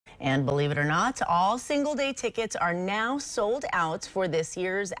And believe it or not, all single-day tickets are now sold out for this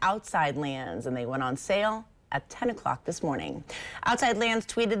year's Outside Lands, and they went on sale at 10 o'clock this morning. Outside Lands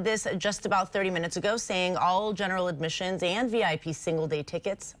tweeted this just about 30 minutes ago, saying all general admissions and VIP single-day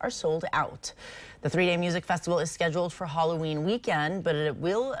tickets are sold out. The three-day music festival is scheduled for Halloween weekend, but it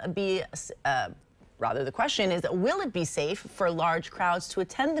will be the question is, will it be safe for large crowds to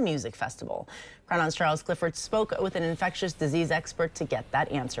attend the music festival? Crown On's Charles Clifford spoke with an infectious disease expert to get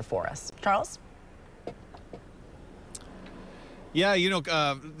that answer for us. Charles? Yeah,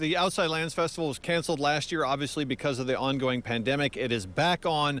 the Outside Lands Festival was canceled last year, obviously, because of the ongoing pandemic. It is back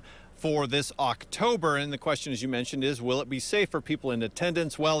on for this October, and the question, as you mentioned, is will it be safe for people in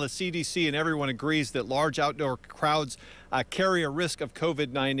attendance? Well, the CDC and everyone agrees that large outdoor crowds carry a risk of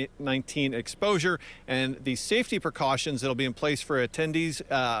COVID-19 exposure, and the safety precautions that will be in place for attendees,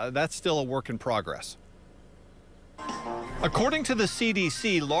 that's still a work in progress. According to the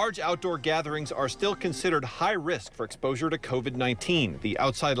CDC, large outdoor gatherings are still considered high risk for exposure to COVID-19. The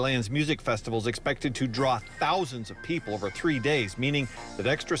Outside Lands Music Festival is expected to draw thousands of people over 3 days, meaning that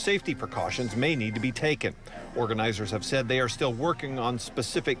extra safety precautions may need to be taken. Organizers have said they are still working on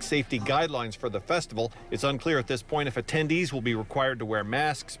specific safety guidelines for the festival. It's unclear at this point if attendees will be required to wear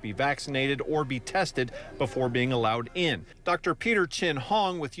masks, be vaccinated, or be tested before being allowed in. Dr. Peter Chin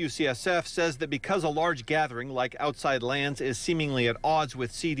Hong with UCSF says that because a large gathering like Outside Lands is seemingly at odds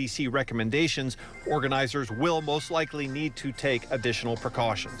with CDC recommendations, organizers will most likely need to take additional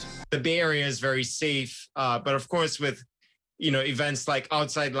precautions. The Bay Area is very safe, but of course with events like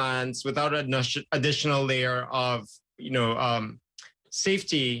Outside Lands, without an additional layer of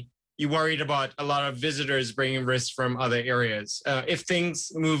safety, you worried about a lot of visitors bringing risks from other areas. If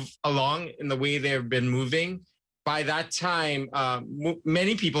things move along in the way they've been moving, by that time,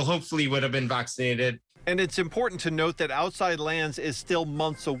 many people hopefully would have been vaccinated. And it's important to note that Outside Lands is still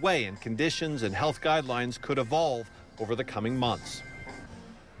months away, and conditions and health guidelines could evolve over the coming months.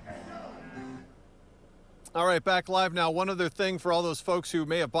 All right, back live now. One other thing for all those folks who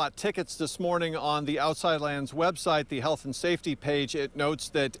may have bought tickets this morning on the Outside Lands website, the health and safety page, it notes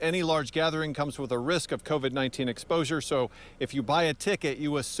that any large gathering comes with a risk of COVID-19 exposure. So if you buy a ticket,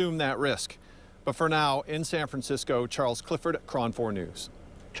 you assume that risk. But for now, in San Francisco, Charles Clifford, KRON 4 News.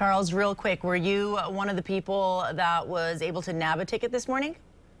 Charles, real quick, were you one of the people that was able to nab a ticket this morning?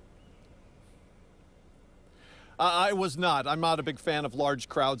 I was not. I'm not a big fan of large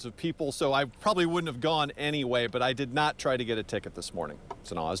crowds of people, so I probably wouldn't have gone anyway, but I did not try to get a ticket this morning.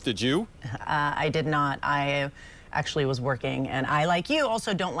 Sanaz, did you? I did not. I actually was working, and I, like you,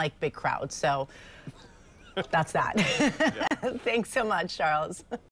 also don't like big crowds, so that's that. Thanks so much, Charles.